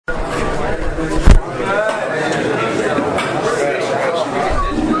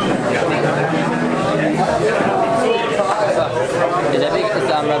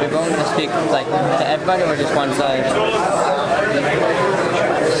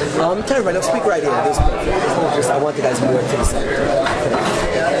Tell everybody, no, speak right here. This is perfect. Just, I want the guys more to the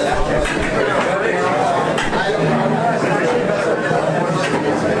center.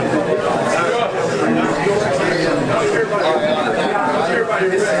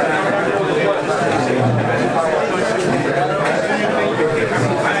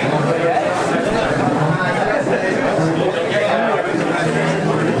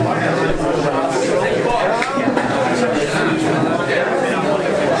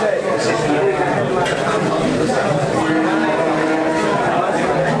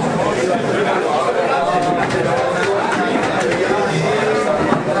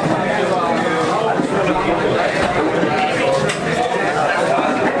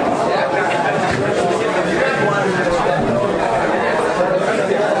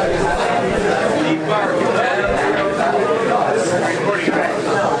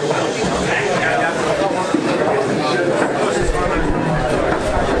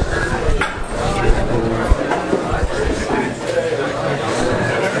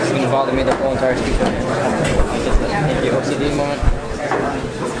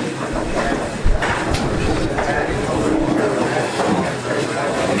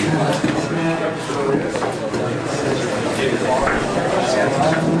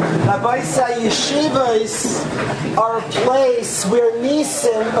 Yeshivas are a place where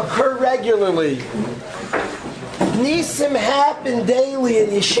nisim occur regularly. Nisim happen daily in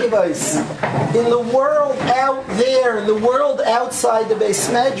yeshivas. In the world out there, in the world outside the Beis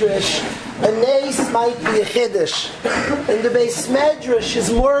Medrash, a nes might be a chiddush. And the Beis Medrash is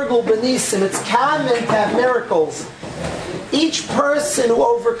morgul b'nisim. It's common to have miracles. Each person who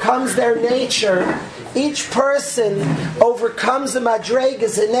overcomes their nature, each person overcomes a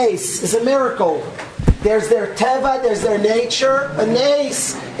madregas, a nes, is a miracle. There's their teva, there's their nature. A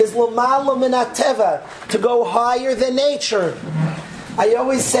nes is l'mala min teva, to go higher than nature. I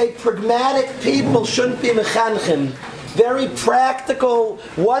always say pragmatic people shouldn't be mechanchim. Very practical,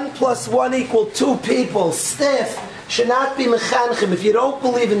 1 + 1 = 2 people, stiff, should not be mechanchim. If you don't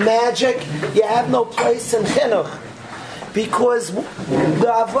believe in magic, you have no place in chinuch. Because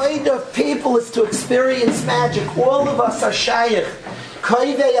the avoid of people is to experience magic. All of us are shayach.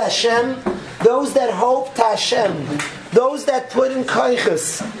 Koivei Hashem, those that hope to Hashem, those that put in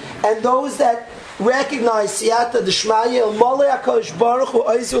koiches, and those that recognize siyata d'shmaya, Malei HaKadosh Baruch Hu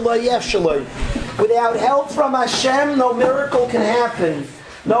Oizu Lo Yefshaloi. Without help from Hashem, no miracle can happen.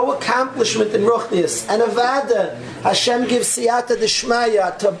 No accomplishment in Ruchnius. And Avada, Hashem gives siyata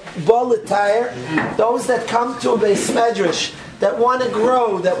d'shmaya to Bolitair, those that come to a Beis Medrash, that want to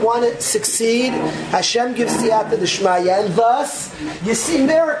grow, that want to succeed, Hashem gives siyata d'shmaya. And thus, you see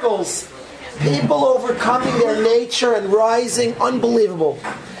miracles. People overcoming their nature and rising, unbelievable.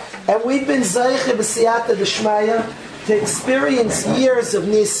 And we've been zeiche b'siyata d'shmaya to experience years of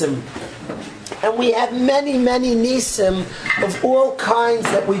nisim. And we have many, many nisim of all kinds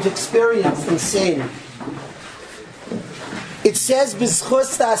that we've experienced and seen. It says,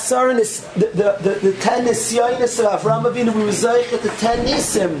 b'zchus ta'asar, the 10 nisyonis of Avraham Avinu, we were zeiche the 10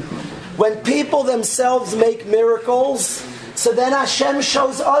 nisim. When people themselves make miracles, so then Hashem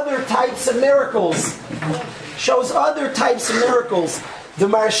shows other types of miracles. Shows other types of miracles. The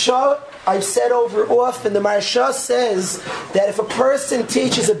Marsha, I've said over often, the Marsha says that if a person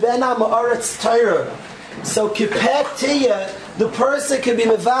teaches a Ben HaMa'aretz Torah, so kipet tiyah, the person can be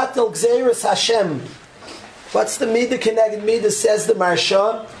mevatel gzeiras Hashem. What's the midah keneged midah, says the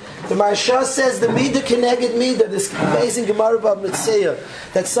Marsha? The Marsha says the midah keneged midah, this amazing Gemara Bab Mitzvah,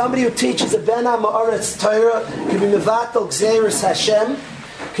 that somebody who teaches a Ben HaMa'aretz Torah can be mevatel gzeiras Hashem,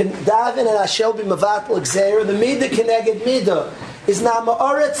 can daven and Hashem be mevatel gzeirah. The midah keneged midah is now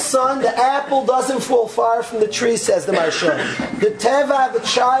Ma'aret's son, the apple doesn't fall far from the tree, says the Marsha. The teva of a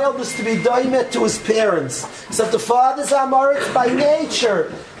child is to be doimet to his parents. So if the father's Amaretz by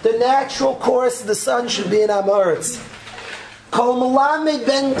nature, the natural course of the son should be in Amaretz. Kol Melamed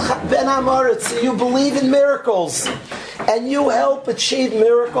ben Amaretz, you believe in miracles, and you help achieve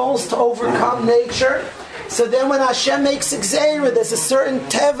miracles to overcome nature. So then when Hashem makes a gzeirah, there's a certain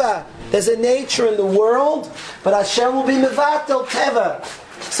teva, there's a nature in the world, but Hashem will be mevatel teva.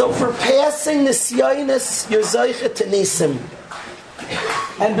 So for passing the siyonus, you're zeiche to nisim.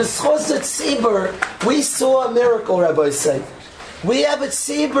 And b'schos at Tzibur, we saw a miracle, Rabbi say. We have a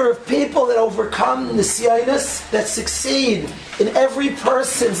tzibur of people that overcome the siyonus, that succeed in every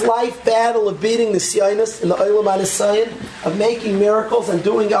person's life battle of beating the siyonus in the Olam HaNisayin, of making miracles and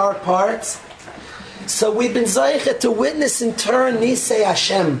doing our parts. So we've been zeiche to witness in turn Nisei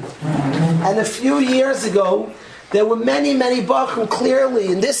Hashem. And a few years ago, There were many, many Bachrim clearly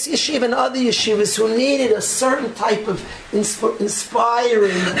in this yeshiva and other yeshivas who needed a certain type of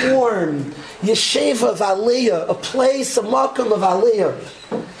inspiring, warm yeshiva of Aliyah, a place, a makom of Aliyah.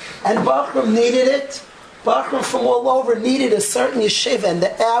 And Bachrim needed it. Bachrim from all over needed a certain yeshiva, and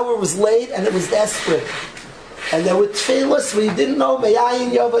the hour was late and it was desperate. And there were tefillas we didn't know,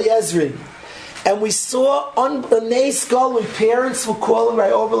 Me'ayin Yova Yezri. And we saw on the Nei Skull when parents were calling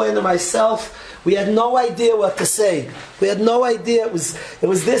Rabbi Oberlander and myself, we had no idea what to say. We had no idea. It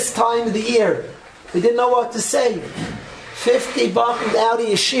was this time of the year. We didn't know what to say. 50 Bachrim out of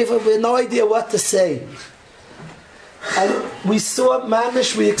yeshiva, we had no idea what to say. And we saw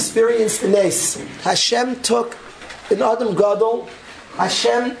Mamish, we experienced the Nes. Hashem took an Adam Gadol.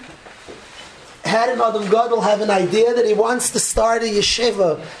 Hashem had an Adam Gadol have an idea that he wants to start a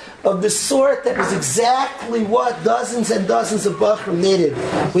yeshiva of the sort that was exactly what dozens and dozens of Bachrim needed.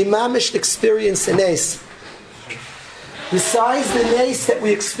 We Mamish experienced the Nes. Besides the Nes that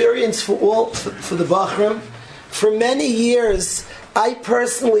we experienced for the Bachrim, for many years, I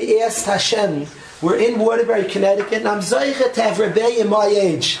personally asked Hashem. We're in Waterbury, Connecticut, and I'm Zoichet to have Rabbi in my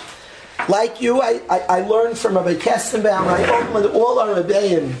age. Like you, I learned from Rabbi Kestenbaum, I opened all our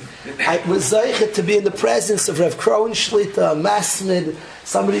Rebbeim. I was Zoichet to be in the presence of Rav Krohn Shlita, Masmid,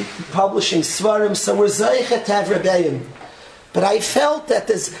 somebody publishing Svarim, so we're Zoichet to have Rebbeim. But I felt that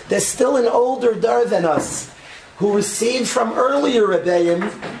there's still an older dar than us, who received from earlier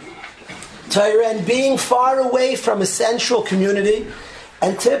Rebbeim, Torah, and being far away from a central community,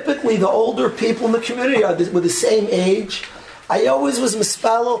 and typically the older people in the community were the same age. I always was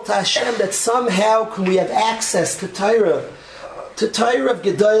mispalel to Hashem that somehow can we have access to Torah of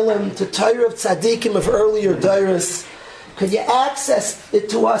Gedolim, to Torah of Tzaddikim of earlier Dairas. Could you access it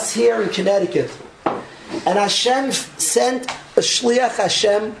to us here in Connecticut? And Hashem sent a Shliach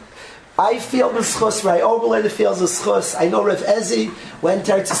Hashem. I feel the schus, Rai Oberlander feels the schus. I know Rav Ezi went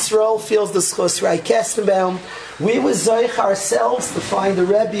to Eretz Yisrael, feels the schus, Rai Kestenbaum. We were zoich ourselves to find a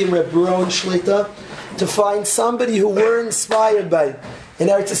Rebbe in Reb Baron Shlita, to find somebody who we're inspired by. In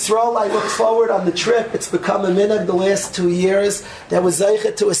Eretz Yisrael, I look forward on the trip. It's become a minhag the last 2 years. That was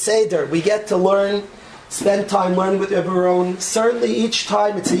zoich to a seder. We get to learn, spend time learning with Reb Baron. Certainly each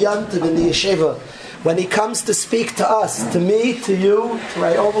time it's a yontiv in the yeshiva. When he comes to speak to us, to me, to you, to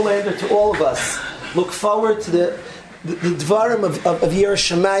Rai Oberlander, to all of us, look forward to the dvarim of Yirah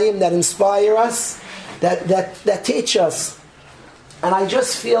Shamayim that inspire us, that teach us. And I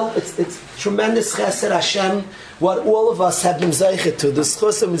just feel it's tremendous chesed Hashem, what all of us have been zeichet to. The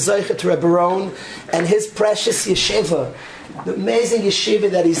schus of zeichet to Reb Baron and his precious yeshiva, the amazing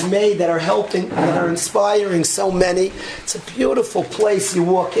yeshiva that he's made that are helping, that are inspiring so many. It's a beautiful place. You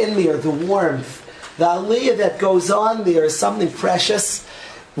walk in there, the warmth. The aliyah that goes on there is something precious.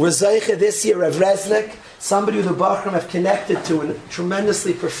 We're zeicha this year, Rav Resnick, somebody who the Bachrim have connected to in a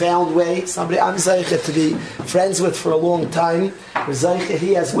tremendously profound way, somebody I'm zeicha to be friends with for a long time. We're zeicha,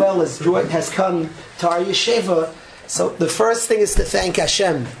 he as well as Jordan has come to our yeshiva. So the first thing is to thank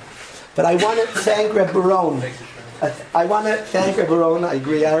Hashem. But I want to thank Reb Baron. I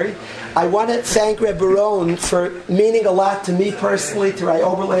agree, Ari. I want to thank Reb Baron for meaning a lot to me personally, to Rai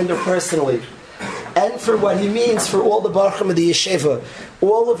Oberlander personally, and for what he means for all the Baruchim of the Yeshiva.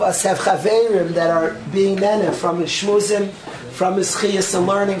 All of us have Chaverim that are being nene from his Shmuzim, from his Chiyas and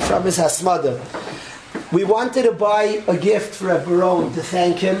learning, from his Hasmada. We wanted to buy a gift for Reb Baron to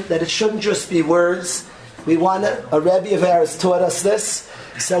thank him, that it shouldn't just be words. A Rebbe of ours taught us this.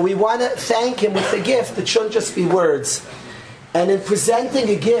 So we want to thank him with a gift that shouldn't just be words. And in presenting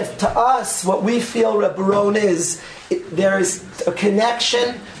a gift to us, what we feel Reb Baron is, there is a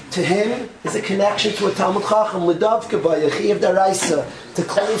connection to him, is a connection to a Talmud Chacham, L'davka b'Yechiv Daraisa, to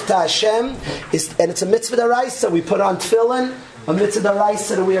cleave to Hashem, and it's a mitzvah Daraisa. We put on tefillin, a mitzvah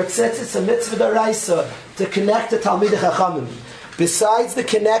Daraisa to wear tzitzis, a mitzvah Daraisa to connect to Talmidei Chachamim. Besides the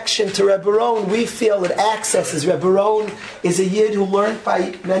connection to Reb Baron, we feel that accesses Reb Baron is a yid who learned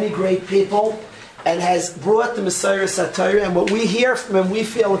by many great people and has brought the Messiah Satira, and what we hear from him, we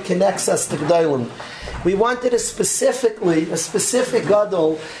feel it connects us to G'daylim. We wanted a specific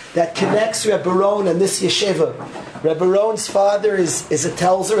gadol that connects Reb Baron and this yeshiva. Reb Baron's father is a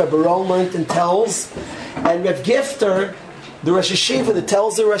Telzer. Reb Baron learned in Telz, and Reb Gifter, the Rosh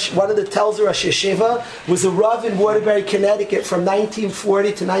Yeshiva, one of the Telzer Rosh Yeshiva, was a Rav in Waterbury, Connecticut from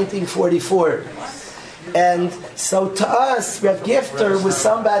 1940 to 1944. And so to us, Reb Gifter was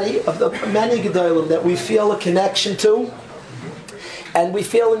somebody of the many Gedolim that we feel a connection to. And we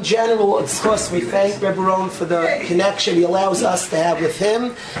feel in general, of course, we thank Reb Baron for the connection he allows us to have with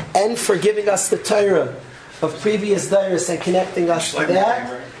him, and for giving us the Torah of previous dairas and connecting us to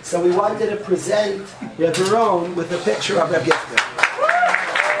that. So we wanted to present Rabbi Ron with a picture of Rabbi Gifter.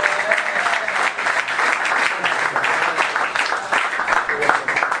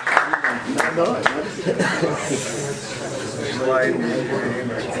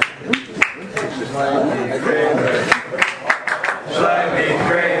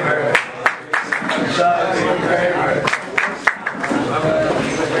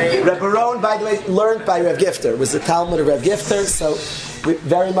 Rabbi Ron, by the way, learned by Rav Gifter, was the Talmud of Rav Gifter, so we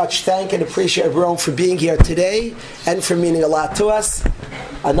very much thank and appreciate Rabbi Ron for being here today and for meaning a lot to us.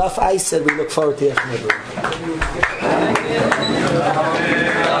 Enough I said, we look forward to hearing from Rabbi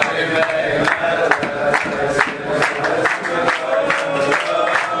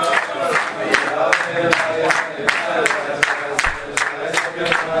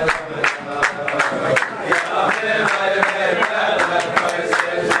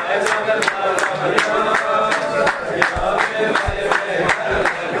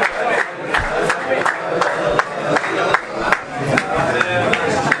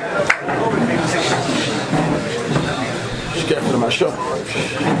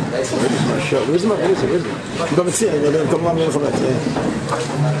Where's it? Come and see it. Come on,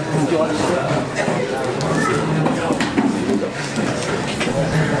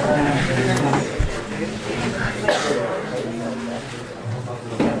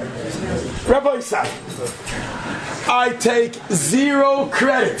 Rabbi Isai, I take zero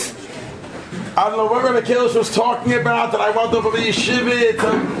credit. I don't know what Rabbi Kalish was talking about, that I wound up over the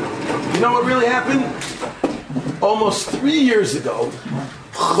yeshiva. You know what really happened? Almost 3 years ago,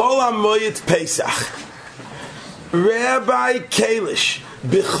 Chol HaMoed Pesach, Rabbi Kalish,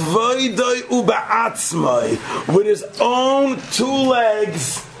 B'chvoidoi u'ba'atzmoi, with his own 2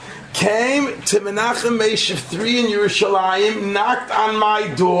 legs, came to Menachem Meishiv 3 in Yerushalayim, knocked on my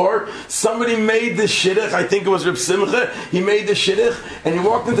door. Somebody made the shidduch. I think it was Reb Simcha. He made the shidduch, and he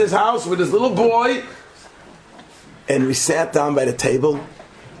walked into his house with his little boy, and we sat down by the table.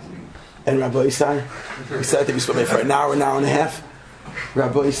 And Rabbi Isai, we sat there, we spoke for an hour and a half.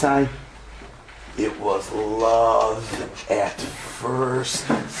 Rabbi Isai, it was love at first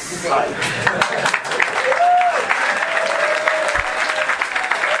sight.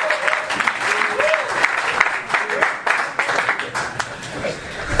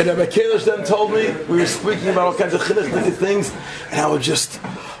 And Rabbi Kalish then told me, we were speaking about all kinds of chinuch things, and I was just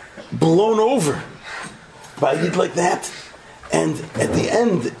blown over by a yid like that. And at the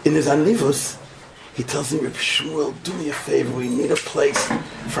end, in his Anivus, he tells me, Reb Shmuel, do me a favor, we need a place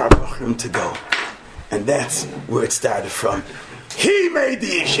for our Bachrim to go. And that's where it started from. He made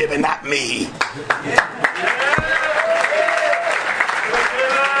the yeshiva, not me.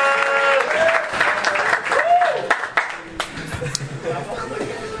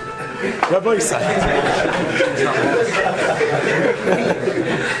 Rabbi Isai.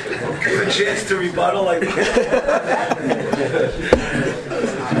 A chance to rebuttal like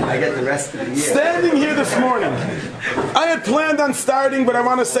I get the rest of the year. Standing here this morning, I had planned on starting, but I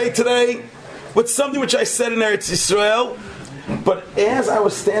want to say today, with something which I said in Eretz Yisrael, but as I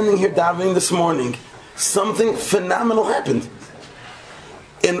was standing here davening this morning, something phenomenal happened.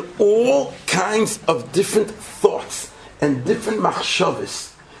 And all kinds of different thoughts and different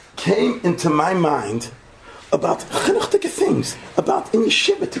machshavos came into my mind about chinuch things, about in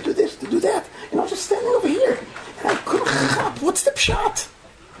yeshiva to do this, to do that. And I was just standing over here, and I couldn't chap, what's the pshat?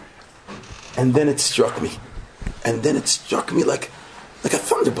 And then it struck me. And then it struck me like a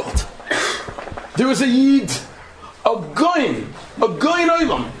thunderbolt. There was a yid, a goyin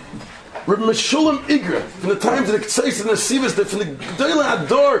olam, Rabbi Meshulam Igra, from the times of the K'tzais and the Sivas, from the Gedolei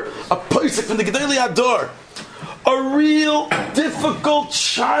Ador, a Pesach from the Gedolei Ador. A real difficult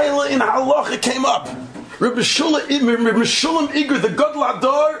shaila in halacha came up. Rabbi Meshulam Igra, the Gadol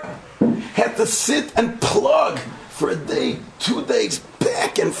Ador, had to sit and plug for a day, 2 days,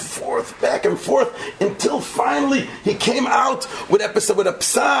 back and forth, until finally he came out with a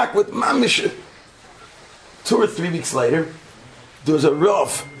psak, with mamish. 2 or 3 weeks later, there was a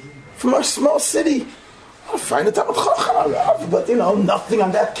Rav from our small city. I'll find it out, but nothing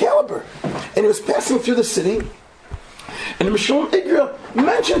on that caliber. And he was passing through the city, and the Meshulam Igra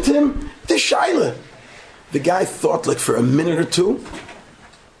mentioned him, the shaila. The guy thought like for a minute or two,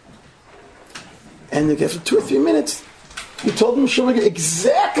 and after 2 or 3 minutes, he told him Meshulam Igra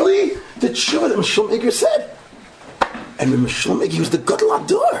exactly the tshuva that Meshulam Igra said. And when Meshulam Igra, he was the Gadol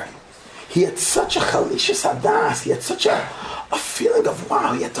Ador. He had such a Kalish hadas. He had such a feeling of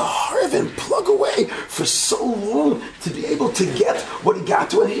wow. He had to harv and plug away for so long to be able to get what he got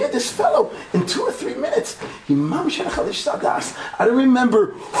to. And here, this fellow, in 2 or 3 minutes, he mamish had a Kalish hadas. I don't remember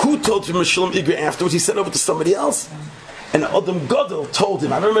who told him Meshulam Igra afterwards. He sent over to somebody else. And Adam Gadol told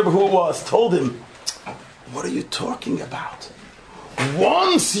him, I don't remember who it was, told him, what are you talking about?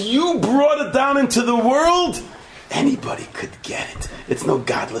 Once you brought it down into the world, anybody could get it. It's no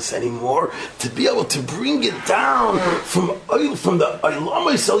godless anymore. To be able to bring it down from the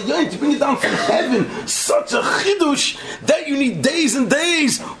Olam Yisrael, to bring it down from heaven, such a chidush that you need days and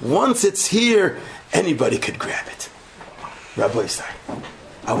days. Once it's here, anybody could grab it. Rabbi Isai,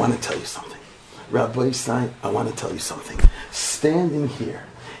 I want to tell you something. Rabbi Isai, I want to tell you something. Standing here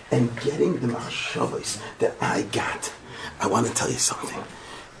and getting the machshavos that I got, I want to tell you something.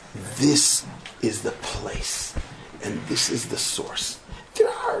 This is the place, and this is the source. There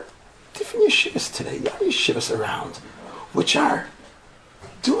are different yeshivas today. There are yeshivas around, which are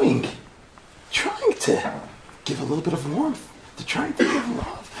trying to give a little bit of warmth. They're trying to give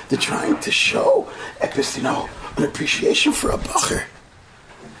love. They're trying to show, an appreciation for a bacher.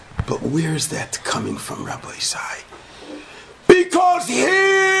 But where is that coming from, Rabbi Isai? Because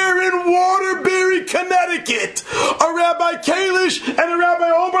here in Waterbury, Connecticut, a Rabbi Kalish and a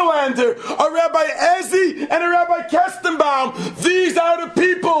Rabbi Oberlander, a Rabbi Ezzy and a Rabbi Kestenbaum, these are the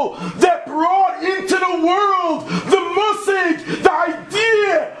people that brought into the world the Mussar, the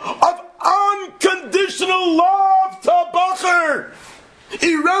idea of unconditional love to a bacher.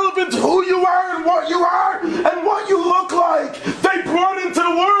 Irrelevant who you are and what you look like. They brought into the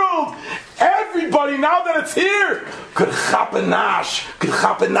world. Everybody, now that it's here, could chapenash.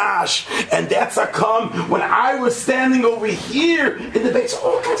 And that's a come when I was standing over here in the base.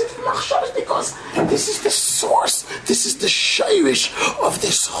 Because this is the source, this is the shayrish of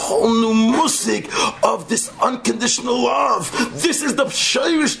this whole new musig, of this unconditional love. This is the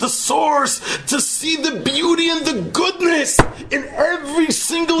shayrish, the source, to see the beauty and the goodness in every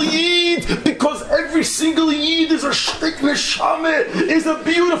single yid, because every single yid is a shtik neshama, is a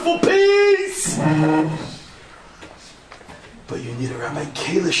beautiful piece. But you need a Rabbi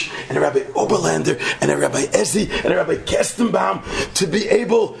Kalish and a Rabbi Oberlander and a Rabbi Ezzy and a Rabbi Kestenbaum to be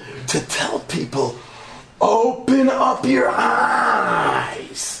able to tell people, open up your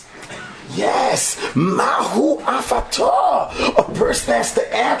eyes. Yes, Mahu Afatah. A person has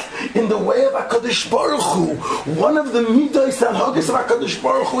to act in the way of HaKadosh Baruch Hu. One of the midos and hagas of HaKadosh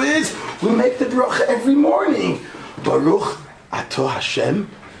Baruch Hu is we make the bracha every morning. Baruch Ato Hashem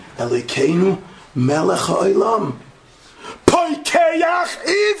Elokeinu Melech HaOlam. Poikeach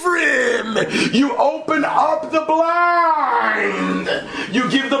Ivrim. You open up the blind. You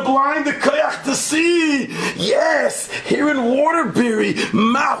give the blind the koyach to see. Yes, here in Waterbury,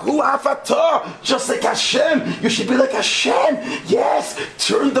 Mahu Afatah, just like Hashem, you should be like Hashem. Yes,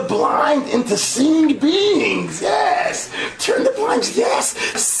 turn the blind into seeing beings. Yes, turn the blinds. Yes,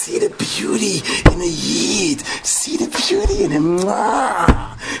 see the beauty in a yid. See the beauty in him.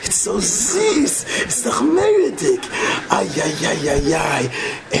 It's so sis. It's the chmeridik.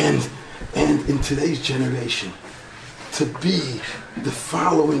 And in today's generation, to be the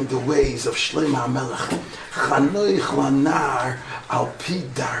following the ways of Shlomo HaMelech, Chanoich lanar al pi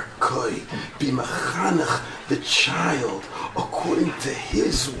darkoi, be mechanech the child according to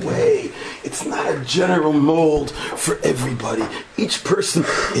his way. It's not a general mold for everybody. Each person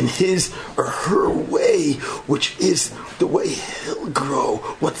in his or her way, which is the way he'll grow,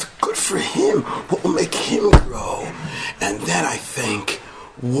 what's good for him, what will make him grow. And then I thank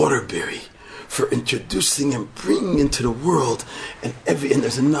Waterbury for introducing and bringing into the world, and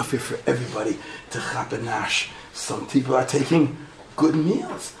there's enough here for everybody to chapenash. Some people are taking good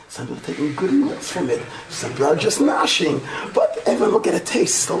meals. Some people are taking good meals from it. Some people are just nashing. But everyone will get a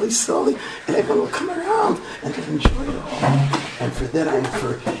taste slowly, and everyone will come around and they'll enjoy it all. And for that I'm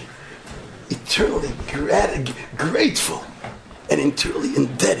eternally grateful and eternally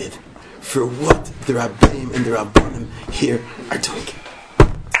indebted for what the Rabbeim and the Rabbanim here are doing.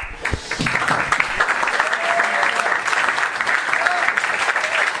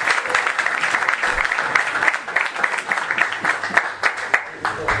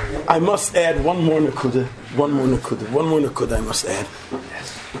 I must add one more nakuda I must add.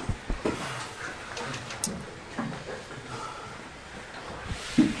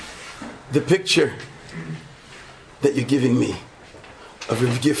 The picture that you're giving me of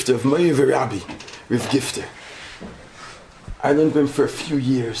Rav Gifter, of Moyev Rabbi, Rav Gifter. I learned him for a few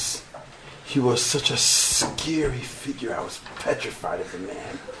years. He was such a scary figure. I was petrified of the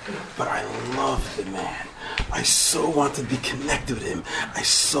man. But I loved the man. I so wanted to be connected with him.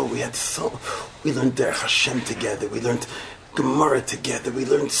 We learned Derech Hashem together. We learned Gemara together. We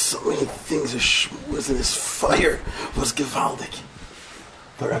learned so many things. His shmuz and his fire was gewaldig.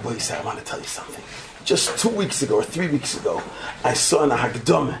 But Rabbi said, I want to tell you something. Just 2 weeks ago or 3 weeks ago, I saw in a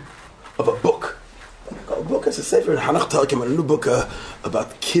Hagdamah of a book. A book There's a sefer in Hanach Talkim, a new book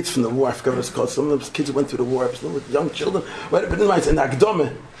about kids from the war. I forgot what it's called. Some of those kids who went through the war, some of the young children. But in the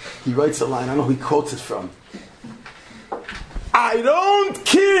Akdome, he writes a line. I don't know who he quotes it from. I don't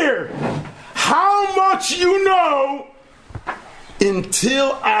care how much you know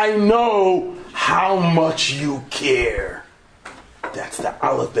until I know how much you care. That's the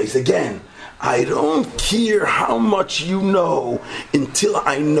Aleph base again. I don't care how much you know until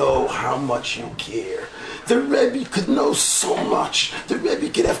I know how much you care. The Rebbe could know so much. The Rebbe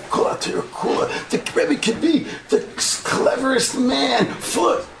could have kula to your kula. The Rebbe could be the cleverest man,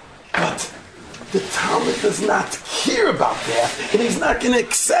 but the Talmud does not care about that, and he's not going to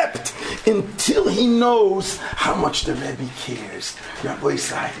accept until he knows how much the Rebbe cares. Rabbi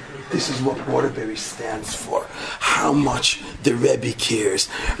Isai, this is what Waterbury stands for. How much the Rebbe cares.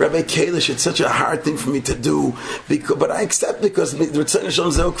 Rabbi Kalish, it's such a hard thing for me to do, but I accept because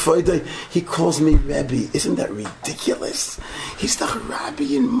he calls me Rebbe. Isn't that ridiculous? He's the Rabbi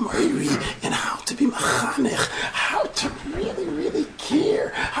in Mori, and how to be Machanech, how to really, really care,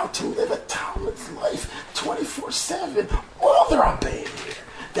 how to live a Talmud's life 24/7. All the Rabbi.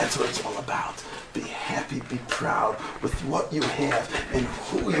 That's what it's all about. Be happy, be proud with what you have and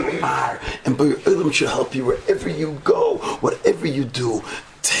who you are. And B'er Olam should help you wherever you go, whatever you do.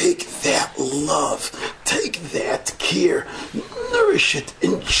 Take that love, take that care, nourish it,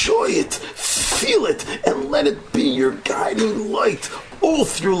 enjoy it, feel it, and let it be your guiding light all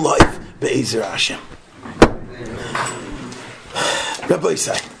through life. Be'ezer Hashem. Rabbi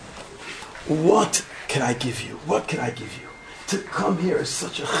Isai, what can I give you? What can I give you? To come here is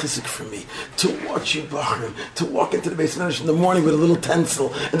such a chizuk for me. To watch you bachrim, to walk into the Beis Medrash in the morning with a little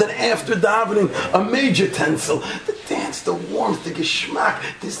tencel, and then after davening, a major tencel. The dance, the warmth, the geschmack,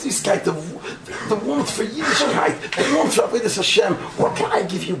 this guy, the warmth for Yiddishkeit, the warmth for Avodas Hashem. What can I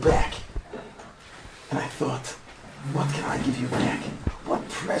give you back? And I thought, what can I give you back? What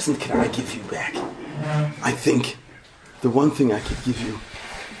present can I give you back? I think the one thing I could give you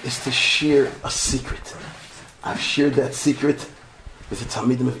is to share a secret. I've shared that secret with the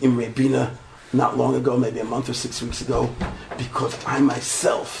Talmidim of Imre Bina not long ago, maybe a month or 6 weeks ago, because I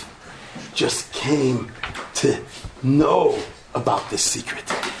myself just came to know about this secret.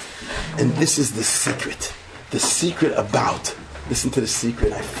 And this is the secret. The secret about, listen to the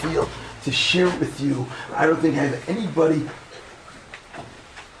secret, I feel to share it with you. I don't think I have anybody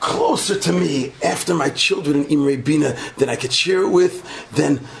closer to me after my children in Imre Bina that I could share it with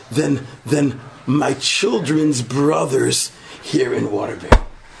than my children's brothers here in Waterbury.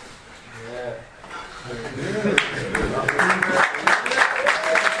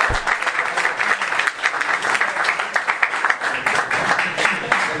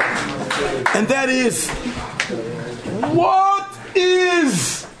 And that is, what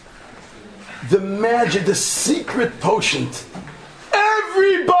is the magic, the secret potion?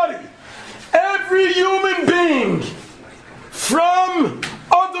 Everybody, every human being, from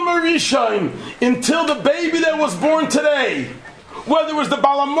Adam Rishon until the baby that was born today, whether it was the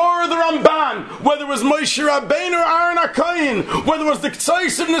Balamor or the Ramban, whether it was Moshe Rabbeinu or Aaron HaKohen, whether it was the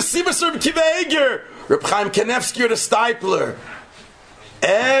Ktsois of Nesivos or Kiva Eger, Reb Chaim Kanevsky or the Stipler,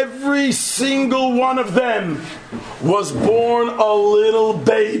 every single one of them was born a little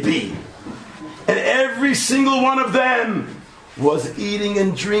baby. And every single one of them was eating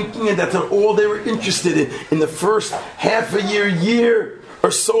and drinking, and that's all they were interested in the first half a year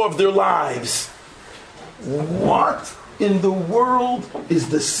or so of their lives. What in the world is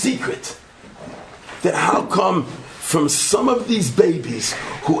the secret that how come from some of these babies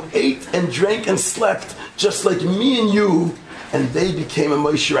who ate and drank and slept just like me and you, and they became a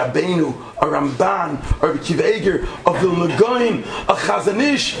Moshe Rabbeinu, a Ramban, or a Kiva Eger, a Vilna Gaon, a Chazon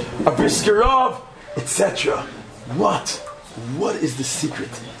Ish, a Brisker Rav, etc. What is the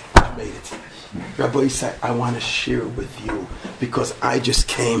secret that made it? Rabbi Isai, I want to share it with you because I just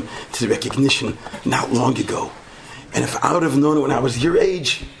came to the recognition not long ago. And if I would have known it when I was your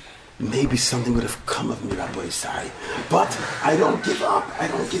age, maybe something would have come of me, Rabbi Isai. But I don't give up. I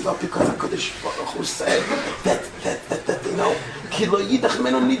don't give up because HaKadosh Baruch Hu said that you know, Ki lo yidach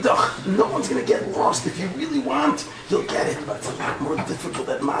meno nidach. No one's going to get lost. If you really want, you'll get it. But it's a lot more difficult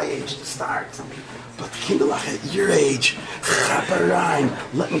at my age to start. But Kindlach, at your age, Chaparine,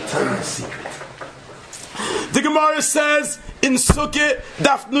 let me tell you the secret. The Gemara says in Sukkot,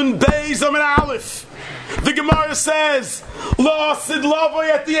 Daf Nun Beis Amud Aleph. The Gemara says, Lo Sid Lavoi,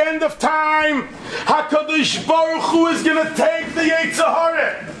 at the end of time, HaKadosh Baruch Hu is going to take the Yetzer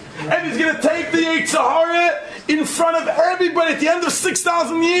Hara, and he's going to take the Yetzer Hara in front of everybody at the end of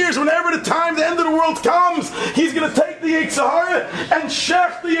 6,000 years, whenever the end of the world comes, he's going to take the Yetzer Hara and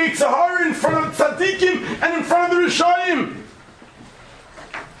shech the Yetzer Hara in front of tzaddikim and in front of the Rishayim.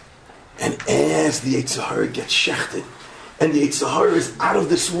 And as the Yetzer Hara gets shechted, and the Yetzer Hara is out of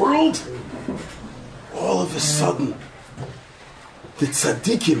this world, all of a sudden, the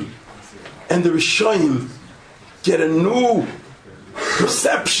tzaddikim and the Rishayim get a new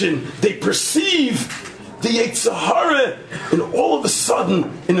perception. They perceive the Yetzer Hara, and all of a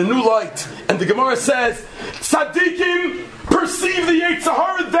sudden, in a new light. And the Gemara says, tzaddikim perceive the Yetzer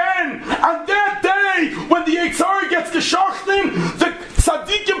Hara then. On that day, when the Yetzer Hara gets geschochten, the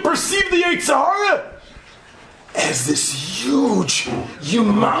tzaddikim perceive the Yetzer Hara as this huge,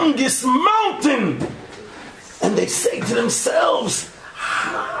 humongous mountain. And they say to themselves,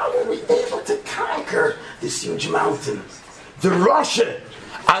 how are we able to conquer this huge mountain? The Rasha,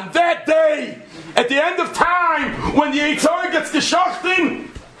 on that day, at the end of time, when the Yetzer Hara gets geschochten,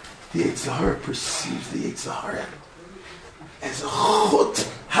 the Yetzer Hara perceives the Yetzer Hara as a chut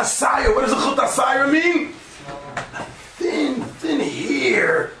hasayah. What does a chut hasayah mean? A thin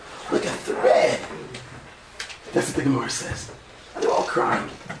hair, like a thread. That's what the Gemara says. And they're all crying.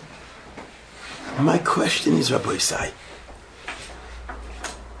 My question is, Rabbi Isai,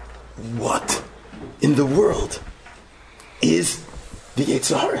 what in the world is the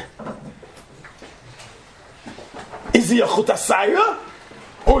Yetzer Hara? Is he a chut hasayah,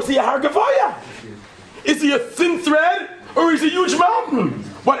 or is he a har gavaya? Is he a thin thread, or is he a huge mountain?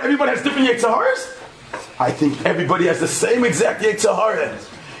 What, everybody has different Yetzer Haras? I think everybody has the same exact Yetzer Hara.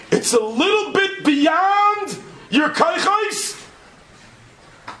 It's a little bit beyond your kaichais.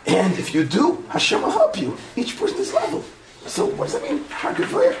 And if you do, Hashem will help you. Each person is level. So what does that mean? Har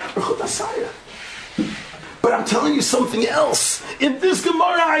gavaya or chut hasayah? But I'm telling you something else. In this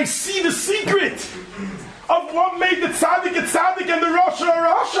Gemara, I see the secret of what made the tzaddik a tzaddik and the rasha a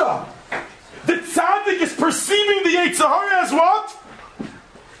rasha. The tzaddik is perceiving the Yetzer Hara as what?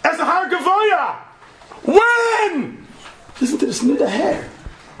 As a har gavaya. When? Listen to this nida hair.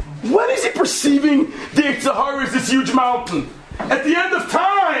 When is he perceiving the Yetzer Hara as this huge mountain? At the end of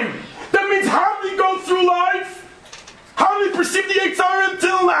time. That means how did he go through life? How did he perceive the Yetzer Hara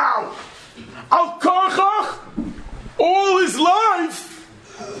until now? Al Korchach, all his life,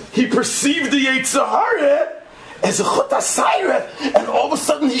 he perceived the Yetzer Hara as a chut hasayah, and all of a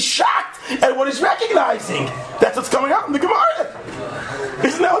sudden he's shocked at what he's recognizing. That's what's coming out in the Gemara.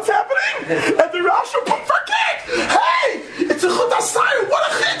 Isn't that what's happening? And the Rasha forget. Hey, it's a chut hasayah. What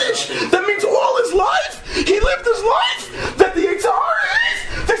a chiddush! That means all his life he lived his life that the Yetzer Hara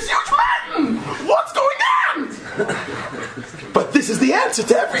is this huge mountain. What's going on? But this is the answer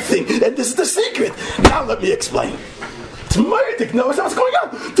to everything, and this is the secret. Now let me explain. It's Murdik knows what's going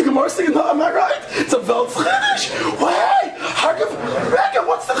on. The Gemara is saying, no, am I right? It's a Velt Chiddush. Well, hey, Rega,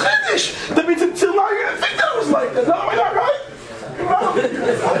 what's the Chiddush? That means until now you didn't think that was like that. No, am I not right? No.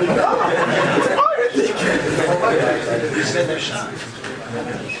 It's Murdik.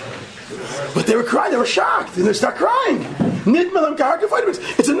 But they were crying, they were shocked, and they start crying. Nidmelam kahar vitamins.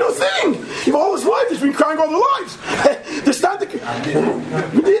 It's a new thing. All his life, he's been crying all their lives. They're starting to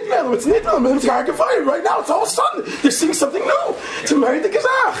Nidmelam, it's Nidmelam, it's kahar vitamins. Right now, it's all of a sudden, they're seeing something new. It's a Mary the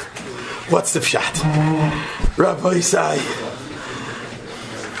Gazach. What's the pshat? Rabbi Isai.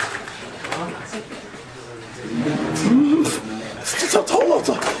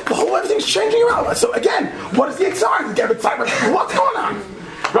 The whole everything's changing around. So again, what is the excitement? What's going on?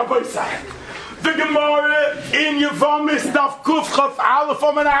 Rabbi Isai. The Gemara in Yevamis Daf Kuf Chaf Aleph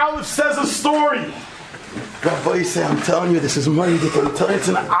Amen Aleph says a story. Rabbi Isai, I'm telling you, this is Murdik. I'm telling you, it's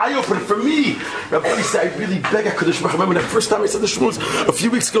an eye-opener for me. Rabbi Isai, I really beg HaKadosh Baruch Hu. Remember the first time I said the Shmuz a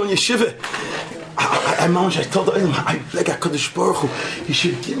few weeks ago in Yeshiva. I told the Olam, I beg HaKadosh Baruch Hu, he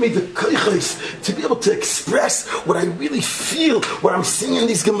should give me the koiches to be able to express what I really feel, what I'm seeing in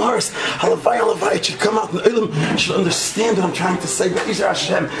these Gemaras. Halavai, it should come out, and the Olam should understand what I'm trying to say. Be'ezer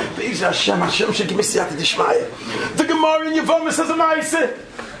Hashem, Hashem should give me siyata d'shmaya. The Gemara in Yevamis says a ma'aseh.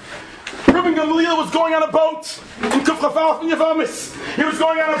 Rabbi Gamliel was going on a boat in Kuf Chaf in Yevamis. He was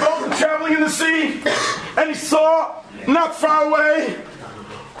going on a boat and traveling in the sea, and he saw, not far away,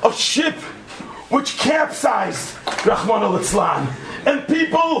 a ship which capsized, Rahman al-Islam. And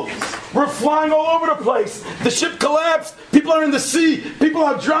people were flying all over the place. The ship collapsed. People are in the sea. People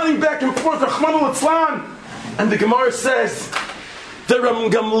are drowning back and forth, Rahman al-Islam. And the Gemara says that Rabbi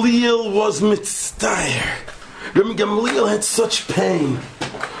Gamliel was mitztayer. Rabbi Gamliel had such pain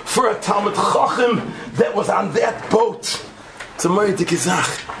for a Talmud Chacham that was on that boat. It's a Murdik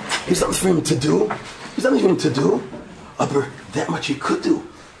Gizach. There's nothing for him to do. There's nothing for him to do. But that much he could do.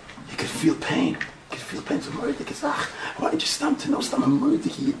 He could feel pain. He could feel pain. So Mordechai is, why just stop to know some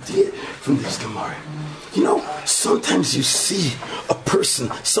Mordechai you did from this Gemara? You know, sometimes you see a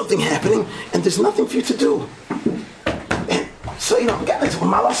person, something happening, and there's nothing for you to do. And so, you know, get into a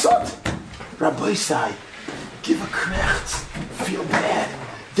malasot. Rabbi say, give a krecht, feel bad.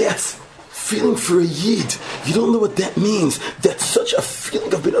 That's feeling for a yid. You don't know what that means. That's such a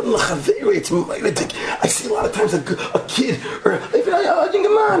feeling of binadon l'chaveri. It's meiledik. I see a lot of times a kid or even a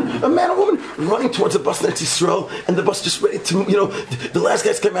young man or woman running towards a bus in Eretz Yisrael, and the bus just ready to, you know, the last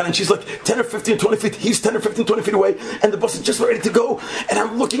guy's come out and she's like 10 or 15 or 20 feet. He's 10 or 15, 20 feet away, and the bus is just ready to go. And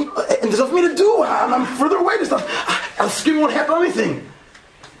I'm looking, and there's nothing for me to do. I'm further away. There's nothing. I'll scream, won't happen anything.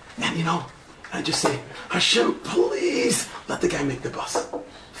 And you know, I just say, Hashem, please let the guy make the bus.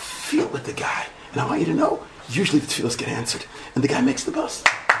 Feel with the guy. And I want you to know, usually the tefillos get answered. And the guy makes the bus.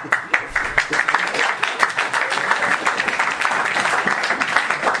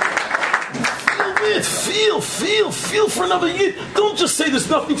 Feel for another yid. Don't just say there's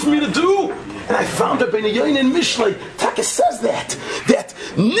nothing for me to do. And I found Rabbi Yain in Mishlei, Taka says that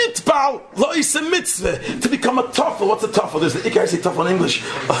nitbal lo'isa mitzvah, to become a tafel. What's a tafel? There's the ikar, I say tafel in English.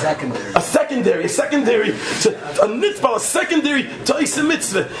 A secondary. So a nitbal, a secondary to isa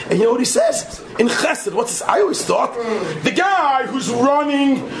mitzvah. And you know what he says? In Chesed, what's this? I always thought, the guy who's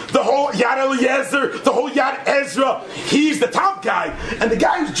running the whole Yad Eliezer, the whole Yad Ezra, he's the top guy. And the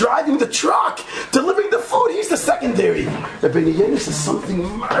guy who's driving the truck, delivering the food, he's the secondary. Rabbi Yain says something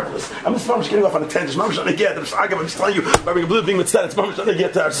marvelous. I'm just getting off on a tangent. I'm just telling you, by being being mitzvah, it's going to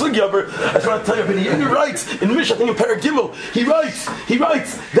get to our sugya. I just want to tell you, Rabbi Yain writes in Mish, I think in Paragimel, he writes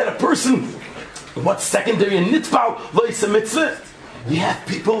that a person, what's secondary in nitbal lo'isa mitzvah? You have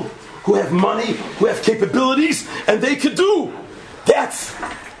people who have money, who have capabilities, and they could do. That's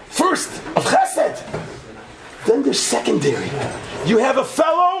first of chesed. Then there's secondary. You have a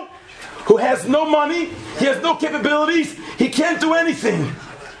fellow who has no money, he has no capabilities, he can't do anything.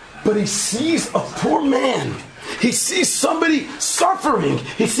 But he sees a poor man. He sees somebody suffering.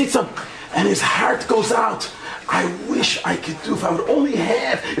 He sees some, and his heart goes out. I wish I could do. If I would only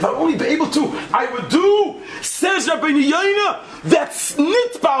be able to, I would do. Says Rabbi Yaina, that's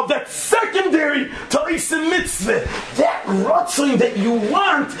nitbal, that's secondary to isa mitzvah. That ratzon that you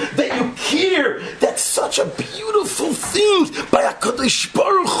want, that you care, that's such a beautiful thing by HaKadosh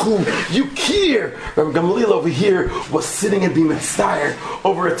Baruch Hu. You care. Rabbi Gamliel over here was sitting and being mitzvah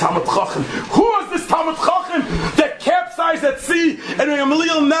over a Talmud Chacham. Who was this Talmud Chacham that capsized at sea? And Rabbi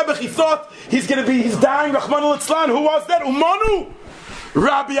Gamliel Nebuch, he thought he's dying, Rahman al-Islam. Who was that? Umanu?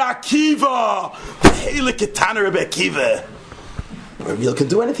 Rabbi Akiva. Hele Ketana Rabbi Akiva. Rabbi can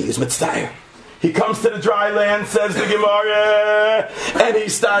do anything. He's mitzvah. He comes to the dry land, says the Gemara, and he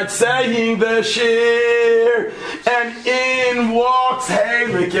starts saying the shir, and in walks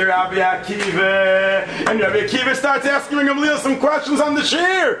Rabbi Akiva, and Rabbi Akiva starts asking Gamliel some questions on the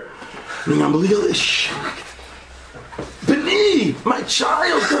shir. Gamliel is shocked. B'ni, my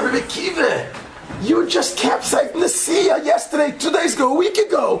child, Rabbi Akiva, you were just capsized in the sea yesterday, 2 days ago, a week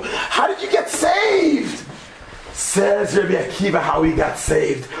ago. How did you get saved? Says Rabbi Akiva how he got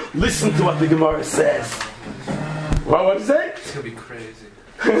saved. Listen to what the Gemara says. What did it say? It's going to be crazy.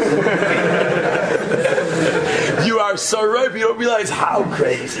 You are so right, but you don't realize how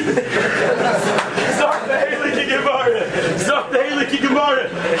crazy. How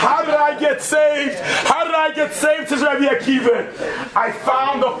did I get saved? Says Rabbi Akiva. I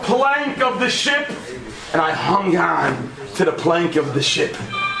found a plank of the ship and I hung on to the plank of the ship.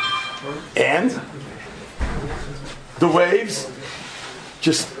 And the waves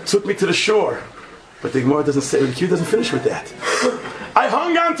just took me to the shore. But the Gemara doesn't say, the Q doesn't finish with that. I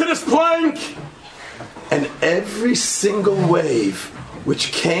hung on to this plank, and every single wave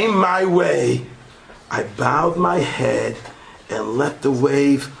which came my way, I bowed my head and let the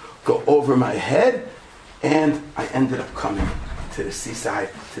wave go over my head, and I ended up coming to the seaside,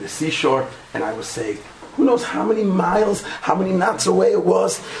 to the seashore, and I was saved. Who knows how many miles, how many knots away it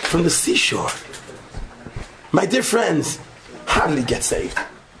was from the seashore? My dear friends, how did he get saved?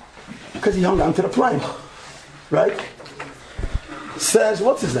 Because he hung on to the plank, right? Says,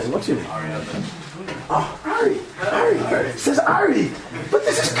 what's his name? What's your name? Oh, Ari. Says Ari. But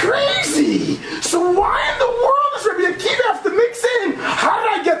this is crazy. So why in the world does Rabbi Akiva have to mix in? How did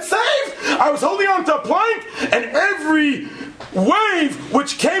I get saved? I was holding on to a plank, and every wave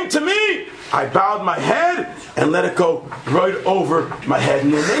which came to me, I bowed my head and let it go right over my head.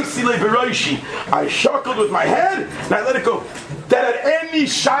 I shuckled with my head and I let it go. That had any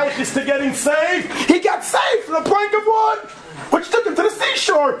shaykhis to getting saved, he got saved from a plank of wood, which took him to the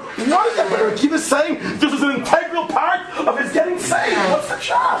seashore. What is that? Rabbi Akiva saying this was an integral part of his getting saved. What's the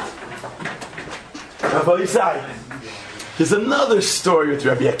shot? Rabbi Isai, there's another story with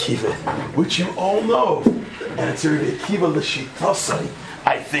Rabbi Akiva, which you all know, and it's Rabbi Akiva l'shitasai,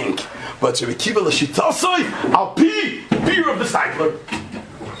 I think. But Rabbi Akiva l'shitasai, al pi beer of the discipler.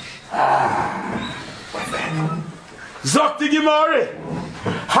 What's that? Zok the Gemara.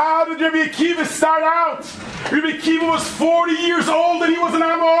 How did Rabbi Akiva start out? Rabbi Akiva was 40 years old and he was an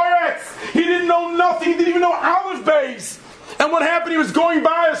Amoretz. He didn't know nothing. He didn't even know Aleph Beis. And what happened? He was going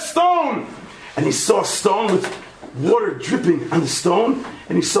by a stone. And he saw a stone with water dripping on the stone.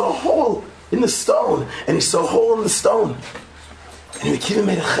 And he saw a hole in the stone. And he saw a hole in the stone. And Rabbi Akiva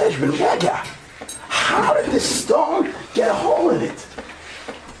made a cheshbon. Rega, how did this stone get a hole in it?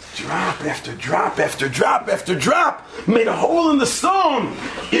 Drop after drop after drop after drop made a hole in the stone.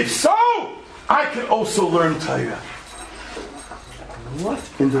 If so, I can also learn Torah. What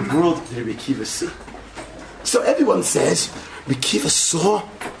in the world did Rabbi Akiva see? So everyone says Rabbi Akiva saw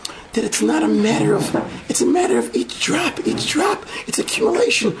that it's not a matter of, it's a matter of each drop. It's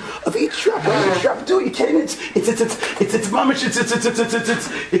accumulation of each drop. What does each drop do? You can't even, it's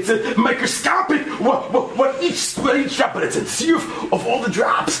a microscopic, what each drop, but it's a series of all the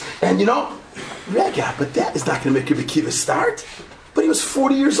drops. And you know, Rega, but that is not going to make Rabbi Akiva start. But he was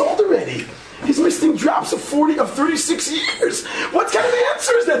 40 years old already. He's missing drops of 36 years. What kind of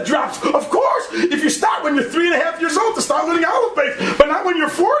answer is that drops? Of course, if you start when you're 3.5 years old to start learning Aleph Beis, but not when you're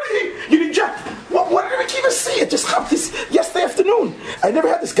 40, you need drops. What did Rabbi Akiva see? It just happened this yesterday afternoon. I never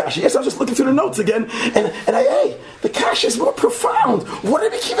had this kasha. Yes, I was just looking through the notes again, and the kasha is more profound. What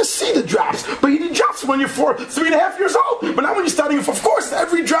did Rabbi Akiva see? The drops. But you need drops when you're 3.5 years old, but not when you're starting at, of course,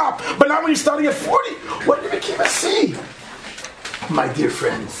 every drop, but not when you're starting at 40. What did Rabbi Akiva see? My dear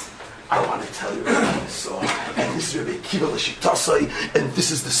friends, I want to tell you what I saw, and this is Rabbi Akiva l'shitasai, and this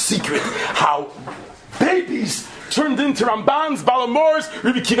is the secret how babies turned into Rambans, Balamors,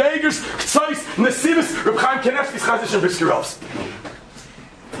 Rabbi Akiva Eigers, Tzais, Nesimis, Reb Chaim Kanevsky's Chazish and Briskirovs.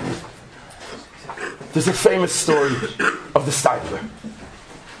 There's a famous story of the Stipler,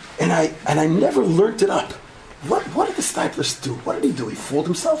 and I never learned it up. What did the Stiplers do? What did he do? He fooled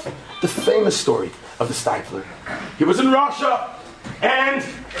himself. The famous story of the Stipler. He was in Russia. And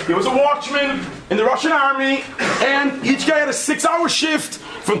he was a watchman in the Russian army, and each guy had a 6-hour shift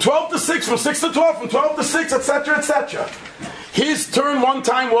from 12 to 6, from 6 to 12, from 12 to 6, etc., etc. His turn one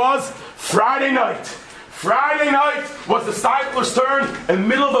time was Friday night. Friday night was the Stipler's turn in the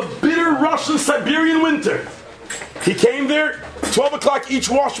middle of a bitter Russian Siberian winter. He came there, 12 o'clock each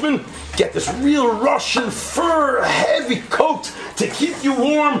watchman, get this real Russian fur, heavy coat to keep you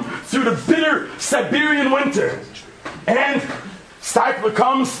warm through the bitter Siberian winter. And Stipler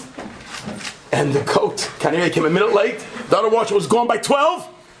comes, and the coat, Canary came a minute late. The other watchman was gone by 12.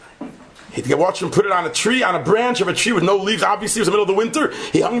 He had to watch him put it on a tree, on a branch of a tree with no leaves. Obviously, it was the middle of the winter.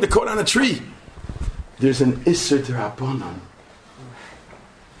 He hung the coat on a tree. There's an Isser D'Rabbanan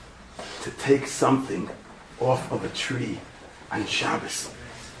to take something off of a tree on Shabbos.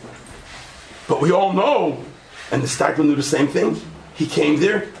 But we all know, and the Stipler knew the same thing. He came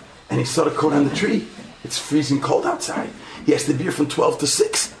there, and he saw the coat on the tree. It's freezing cold outside. He has to be here from 12 to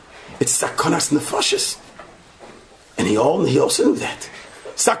 6. It's Sakonas Nefashis. And he also knew that.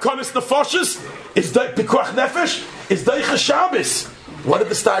 Sakonas Nefashis is Pikuach Nefesh, is Deicha Shabbos. What did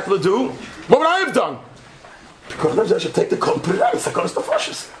the Stipler do? What would I have done? Pikuach Nefesh, I should take the coat and put it out. Sakonas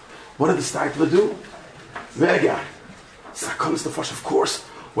Nefashis. What did the Stipler do? Rega. Sakonas Nefashis, of course.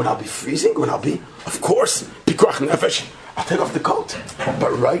 When I'll be freezing, of course, Pikuach Nefesh, I'll take off the coat.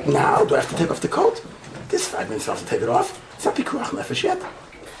 But right now, do I have to take off the coat? This 5 minutes, I'll have to take it off. It's not Pikuach Nefesh yet.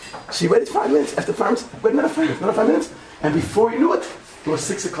 So you waited 5 minutes. After 5 minutes, wait another 5 minutes. And before you knew it, it was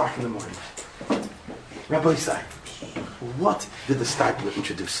 6 o'clock in the morning. Rabbi Isai, what did the Stipler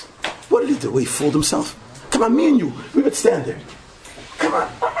introduce? What did he do? He fooled himself. Come on, me and you, we would stand there. Come on,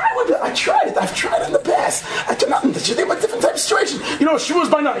 I tried it. I've tried it in the past. I do nothing. They were different type of situation. You know, Shavuos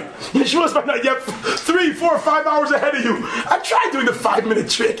by night. You have 3, 4, 5 hours ahead of you. I tried doing the 5-minute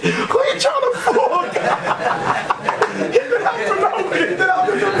trick. Who are you trying to fool? He didn't help for nobody. The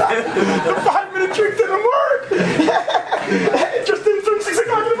 5-minute trick didn't work. It just didn't turn 6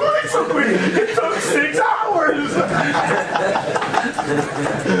 o'clock in the morning so quick. It took 6 hours.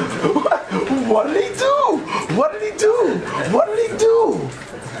 What did he do?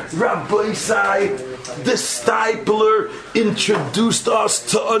 Rabbi Isai, the Stipler introduced us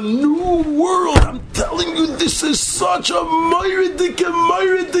to a new world. I'm telling you, this is such a Meiridike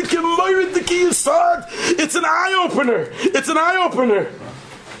Yisad. It's an eye-opener.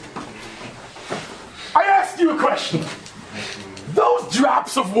 I asked you a question. Those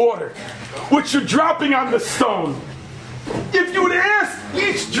drops of water, which you're dropping on the stone, if you would ask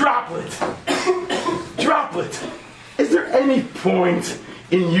each droplet, droplet. Is there any point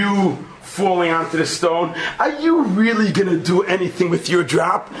in you falling onto the stone? Are you really going to do anything with your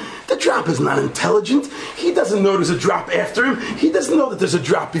drop? The drop is not intelligent. He doesn't know there's a drop after him. He doesn't know that there's a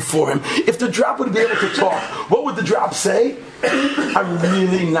drop before him. If the drop would be able to talk, what would the drop say? I'm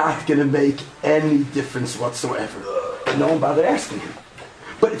really not going to make any difference whatsoever. No one bothered asking him.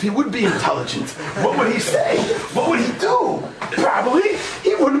 But if he would be intelligent, what would he say? What would he do? Probably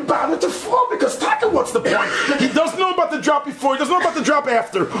he wouldn't bother to fall, because Taka, what's the point? He doesn't know about the drop before, he doesn't know about the drop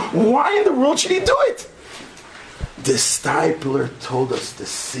after. Why in the world should he do it? The Stipler told us the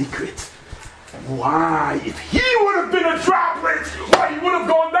secret. Why? If he would have been a droplet, why he would have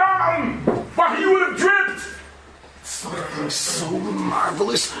gone down? Why he would have dripped? Something so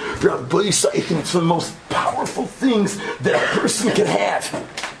marvelous. Rabbi said, I think it's the most powerful things that a person can have.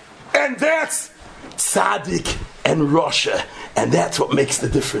 And that's tzaddik and Rasha. And that's what makes the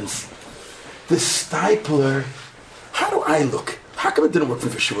difference. The Stipler, how do I look? How come it didn't work for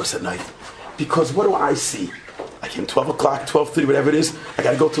Shavuos at night? Because what do I see? I came 12 o'clock, 12:30, whatever it is. I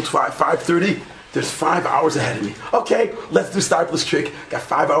got to go till 5:30. There's 5 hours ahead of me. Okay, let's do Stipler's trick. Got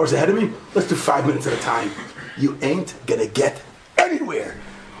 5 hours ahead of me. Let's do 5 minutes at a time. You ain't gonna get anywhere.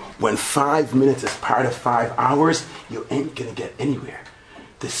 When 5 minutes is part of 5 hours, you ain't gonna get anywhere.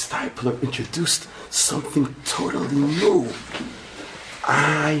 The Stipler introduced something totally new.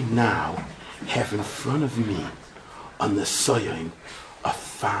 I now have in front of me on the Soyim of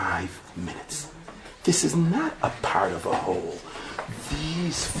 5 minutes. This is not a part of a whole.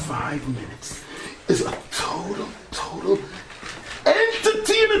 These 5 minutes is a total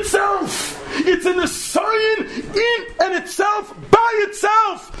entity in itself. It's an assignment in and itself, by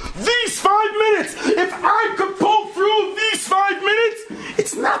itself. These 5 minutes, if I could pull through these 5 minutes,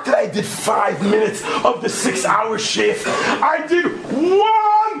 it's not that I did 5 minutes of the 6-hour shift. I did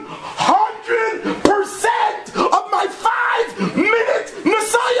 100% of my 5-minute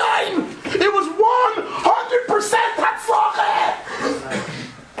Nisayim. It was 100% Hatzlachet.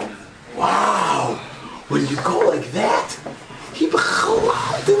 Wow. When you go like that, he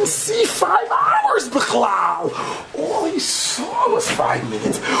didn't see 5 hours, B'chlal. All he saw was 5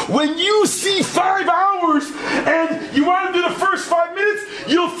 minutes. When you see 5 hours and you want to do the first 5 minutes,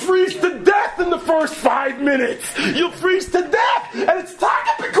 you'll freeze to death in the first 5 minutes. You'll freeze to death, and it's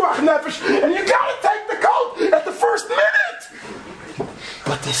Taka Pikuach Nefesh, and you got to take the coat at the first minute.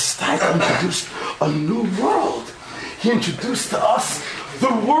 But the Stipler introduced a new world. He introduced to us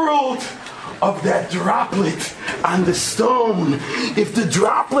the world of that droplet on the stone. If the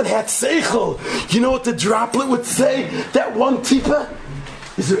droplet had seichel, you know what the droplet would say? That one tipa?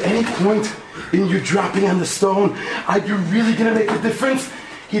 Is there any point in you dropping on the stone? Are you really going to make a difference?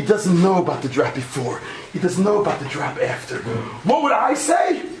 He doesn't know about the drop before. He doesn't know about the drop after. What would I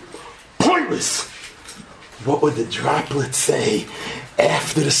say? Pointless. What would the droplet say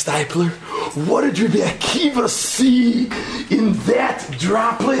after the Stipler? What did Rabbi Akiva see in that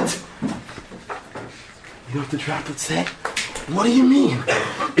droplet? You know what the droplet said? What do you mean?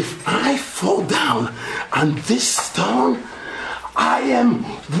 If I fall down on this stone, I am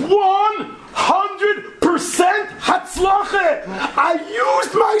 100% Hatzlachet. I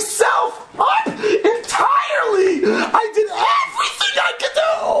used myself up entirely. I did everything I could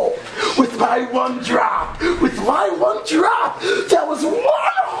do with my one drop. With my one drop, that was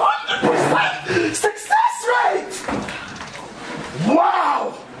 100% success rate.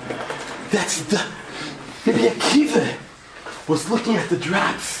 Wow. That's the... Rabbi Akiva was looking at the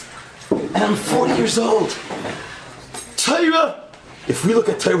drops, and I'm 40 years old. Torah, if we look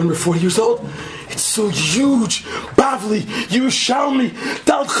at Torah when we're 40 years old, it's so huge. Bavli, Yerushalmi,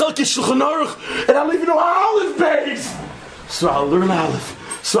 Dal Kalish, Shulchan Aruch, and I don't even know Aleph Beis. So I'll learn Aleph.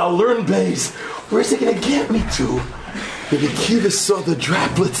 So I'll learn Beis. Where's it going to get me to? Rabbi Akiva saw the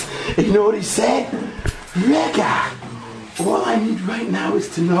droplets, and you know what he said? Rega, all I need right now is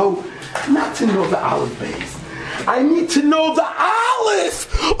to know, not to know the Aleph Beis. I need to know the Aleph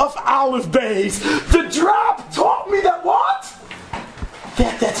of Aleph Beis. The drop taught me that what?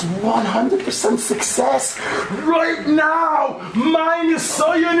 That's 100% success right now. My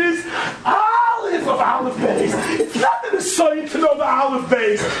Nisayan is Aleph of Aleph Beis. It's not the Nisayan to know the Aleph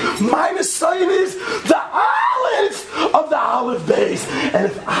Beis. My Nisayan is the Aleph of the Aleph Beis. And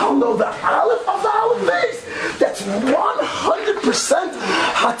if I'll know the Aleph of the Aleph Beis, that's 100%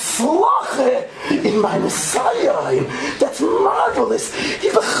 Hatzlachet in my Nisayan. That's marvelous. He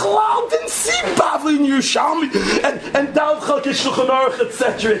didn't see Bavli and Yerushalmi and Dal Kalish, Shulchan Aruch,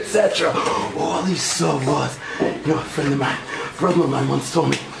 etc., etc. All he saw was, you know, a friend of mine, brother of mine once told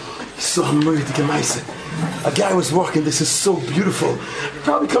me, he saw a murder to Gemaisa. A guy was walking, this is so beautiful.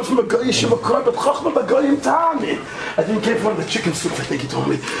 Probably comes from a Kalish, but Chachma Bagoyim Tami. I think it came from one of the chicken soups, I think he told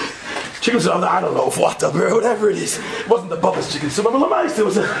me. Chicken soup, I don't know, whatever it is. It wasn't the Bubba's chicken soup, but it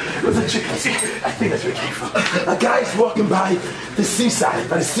was a chicken soup. I think that's where it came from. A guy's walking by the seaside,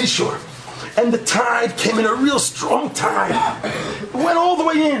 by the seashore. And the tide came in, a real strong tide. It went all the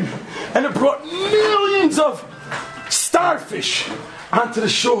way in. And it brought millions of starfish onto the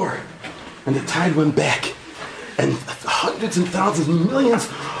shore. And the tide went back. And hundreds and thousands, millions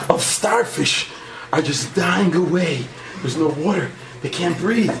of starfish are just dying away. There's no water. They can't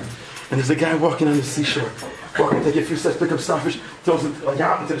breathe. And there's a guy walking on the seashore. Walking, take a few steps, pick up starfish, throws it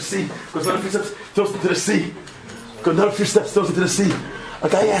out into the sea. Goes another few steps, throws it into the sea. Goes another few steps, throws it into the sea. A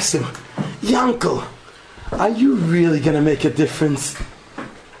guy asks him, Yankel, are you really going to make a difference?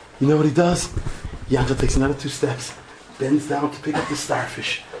 You know what he does? Yankel takes another 2 steps, bends down to pick up the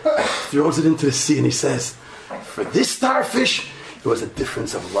starfish, throws it into the sea, and he says, for this starfish, it was a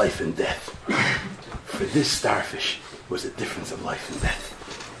difference of life and death. For this starfish, it was a difference of life and death.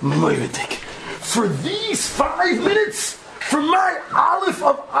 Moiridik. For these 5 minutes, for my olive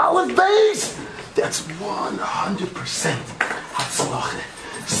of olive bays, that's 100% hatzlacha.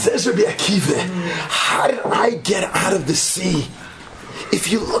 Says Rabbi Akiva, how did I get out of the sea?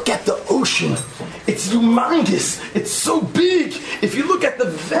 If you look at the ocean, it's humongous. It's so big. If you look at the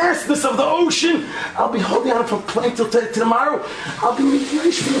vastness of the ocean, I'll be holding on from plane till tomorrow. I'll be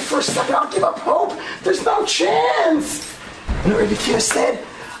Yewish for the first second. I'll give up hope. There's no chance. And Rabbi Akiva said,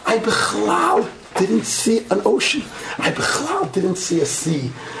 I bechlal didn't see an ocean. I bechlal didn't see a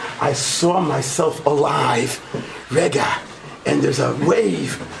sea. I saw myself alive. Rega. And there's a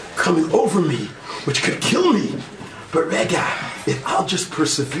wave coming over me, which could kill me. But Rega, if I'll just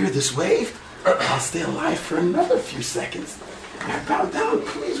persevere this wave, I'll stay alive for another few seconds. And I bow down,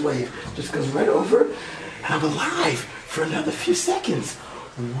 please wave. Just goes right over, and I'm alive for another few seconds.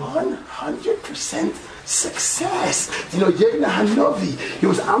 100% success. You know, Yevna Hanovi, he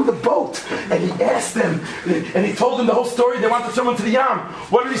was on the boat, and he asked them, and he told them the whole story. They wanted to throw him into the Yam.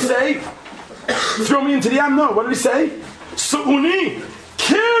 What did he say? Throw me into the Yam? No. What did he say? Su'uni,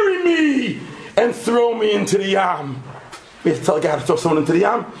 carry me and throw me into the Yam. We have to tell a guy to throw someone into the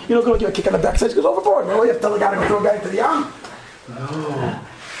Yam. You know, go give a kick on the backside, he goes overboard. No, you have to tell a guy to throw a guy into the Yam. No,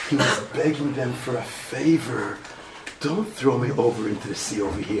 he was begging them for a favor. Don't throw me over into the sea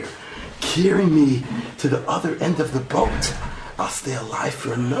over here. Carry me to the other end of the boat. I'll stay alive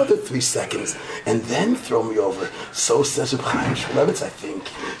for another 3 seconds and then throw me over. So says Reb Chaim Shmulevitz, I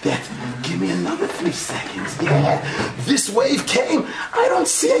think, that give me another 3 seconds. Yeah, this wave came. I don't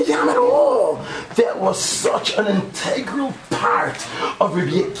see a yam at all. That was such an integral part of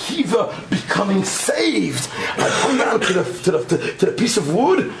Rabbi Akiva becoming saved. I hung on to the piece of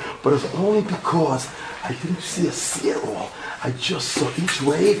wood, but it was only because I didn't see a sea at all. I just saw each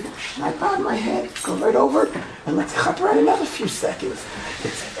wave, and I bowed my head, go right over, and let's cut right another few seconds.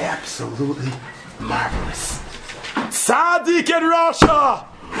 It's absolutely marvelous. Tzaddik and Rasha!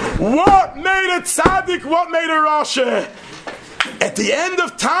 What made a tzaddik? What made a Rasha? At the end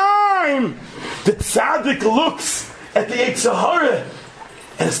of time, the tzaddik looks at the Yetzer Hara,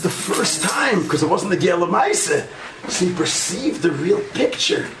 and it's the first time, because it wasn't the Geil Maisa, so he perceived the real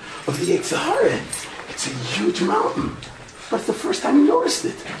picture of the Yetzer Hara. It's a huge mountain. But it's the first time he noticed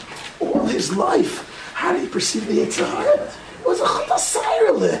it. All his life, how did he perceive the Yetzer Hara? It was a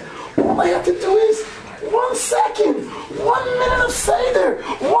chatasayrele. All I had to do is 1 second, 1 minute of Seder,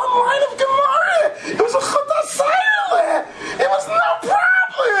 1 line of Gemara. It was a chatasayrele. It was no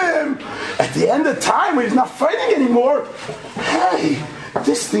problem. At the end of time, when he's not fighting anymore, hey,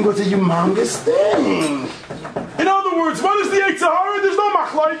 this thing was a humongous thing. In other words, what is the Yetzer Hara? There's no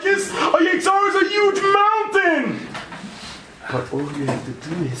machlaikis. A Yetzer Hara is a huge mountain. But all you have to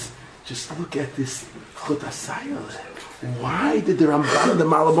do is just look at this Chutasayel. Why did the Ramban and the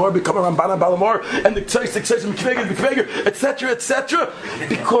Malamor become a Ramban and Malamor and the Tzais, etc., etc.?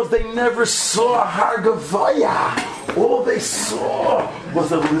 Because they never saw Hargavaya. All they saw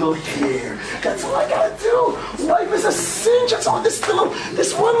was a little hair. That's all I gotta do. Life is a cinch. It's all this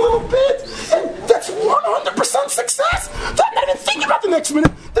one little bit, and that's 100% success. That I didn't think about the next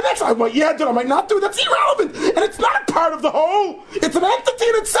minute. The next I might do, I might not do. That's irrelevant, and it's not a part of the whole. It's an entity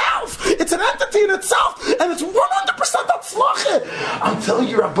in itself. It's an entity in itself, and it's 100% hatzlacha. I'm telling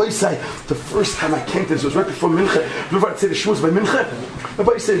you, Rabbi say the first time I came to this was right before Mincha. Before I'd say the shul by Mincha.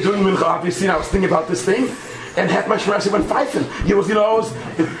 Rabbi said during Mincha, obviously, I was thinking about this thing. And half my Shemarashi went pfeifen.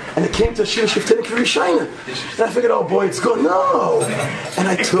 And it came to Shir Shiftenu K'Rishaina. And I figured, oh boy, it's good. No. And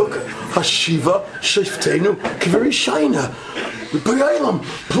I took Hashiva Shiftenu K'Rishaina.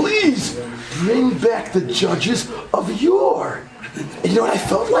 Please bring back the judges of yore. And you know what I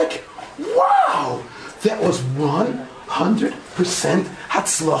felt like? Wow! That was 100%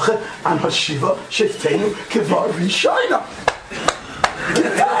 Hatzlacha and Hashiva Sheftenu Kevar Rishayna.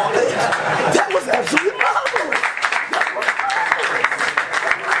 That was absolutely marvelous.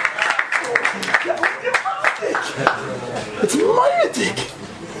 It's Moedik.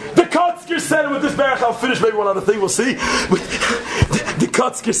 The Kotzker said, and with this barak I'll finish maybe one other thing, we'll see. The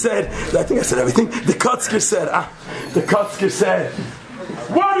Kotzker said, I think I said everything. The Kotzker said,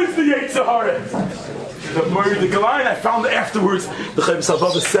 what is the Yetzer Hara? The line I found afterwards, the Chavis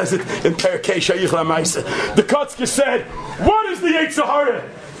Abba says it in Perkei Shayich Lamaisa. The Kotzker said, what is the Yetzer Hara?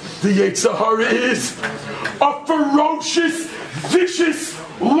 The Yetzer Hara is a ferocious, vicious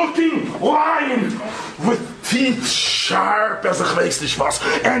looking lion with teeth sharp as a chveistishvas,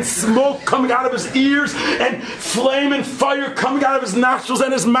 and smoke coming out of his ears, and flame and fire coming out of his nostrils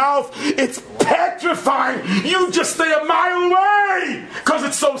and his mouth. It's petrifying. You just stay a mile away because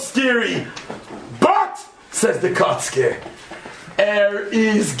it's so scary. But, says the Kotzker,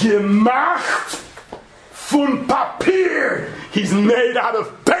 is gemacht von Papier. He's made out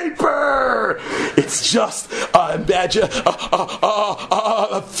of paper. It's just a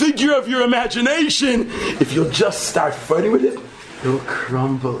figure of your imagination. If you'll just start fighting with it, it'll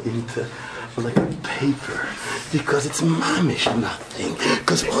crumble into like a paper, because it's mamish nothing.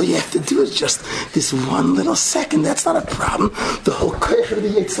 Because all you have to do is just this one little second. That's not a problem. The whole koich of the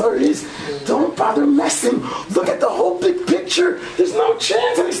Yetzer Hara is, don't bother messing. Look at the whole big picture. There's no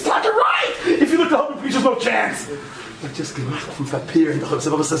chance, and he's talking right. If you look at the whole big picture, there's no chance. But just gemacht from papier, and the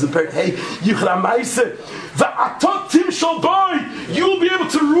Chavis says in Perek, hey, Yichra Maise, va'atot timshol boy, you'll be able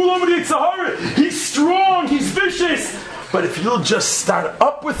to rule over the Yetzer Hara. He's strong, he's vicious. But if you'll just start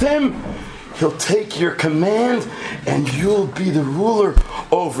up with him, he'll take your command, and you'll be the ruler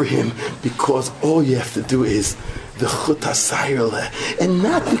over him, because all you have to do is the chut hasayirle, and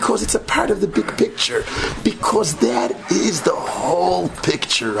not because it's a part of the big picture, because that is the whole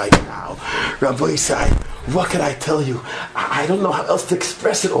picture right now. Rabbi Isai, what can I tell you? I don't know how else to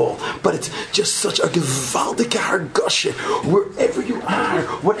express it all, but it's just such a gewaldige hargoshe. Wherever you are,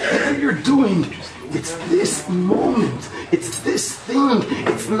 whatever you're doing, it's this moment. It's this thing.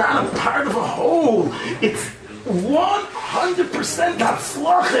 It's not a part of a whole. It's 100%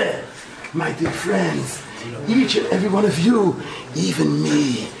 hatzlacha. My dear friends, each and every one of you, even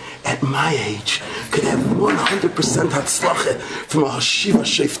me, at my age, could have 100% hatzlacha from a hashiva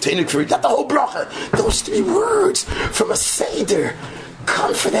sheftenu k'veri. Not the whole bracha. Those 3 words from a seder.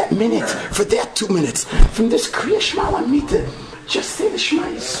 Come for that minute, for that 2 minutes, from this kriya shema lamita. Just say the Shema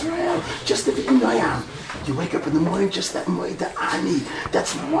Yisrael, just the V'inayam. You wake up in the morning, just that Moida Ani.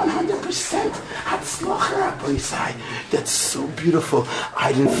 That's 100% Hatzlacha Rabbi Yisai. That's so beautiful.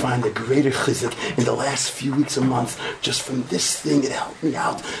 I didn't find a greater chizuk in the last few weeks or months. Just from this thing, it helped me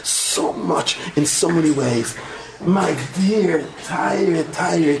out so much in so many ways. My dear, tired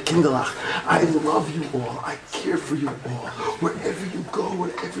Kinderlach, I love you all. I care for you all. Wherever you go,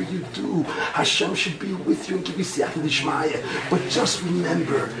 whatever you do, Hashem should be with you and give you siyata d'shmaya. But just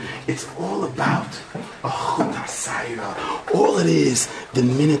remember, it's all about a chut hasayra. All it is, the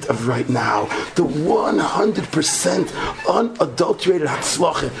minute of right now, the 100% unadulterated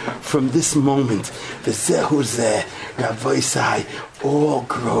hatzlacha from this moment. V'zehu zeh, Rabbi Isai, all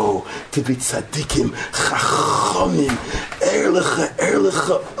grow to be tzaddikim, chachamim,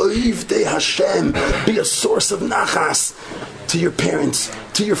 erlecha, oivdei Hashem. Be a source of nachas to your parents,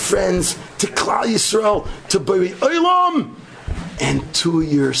 to your friends, to Klal Yisrael, to Bari Olam, and to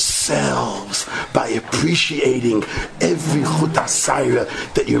yourselves by appreciating every chut hasayra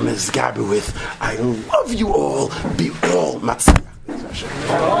that you're mezgaber with. I love you all. Be all matzah.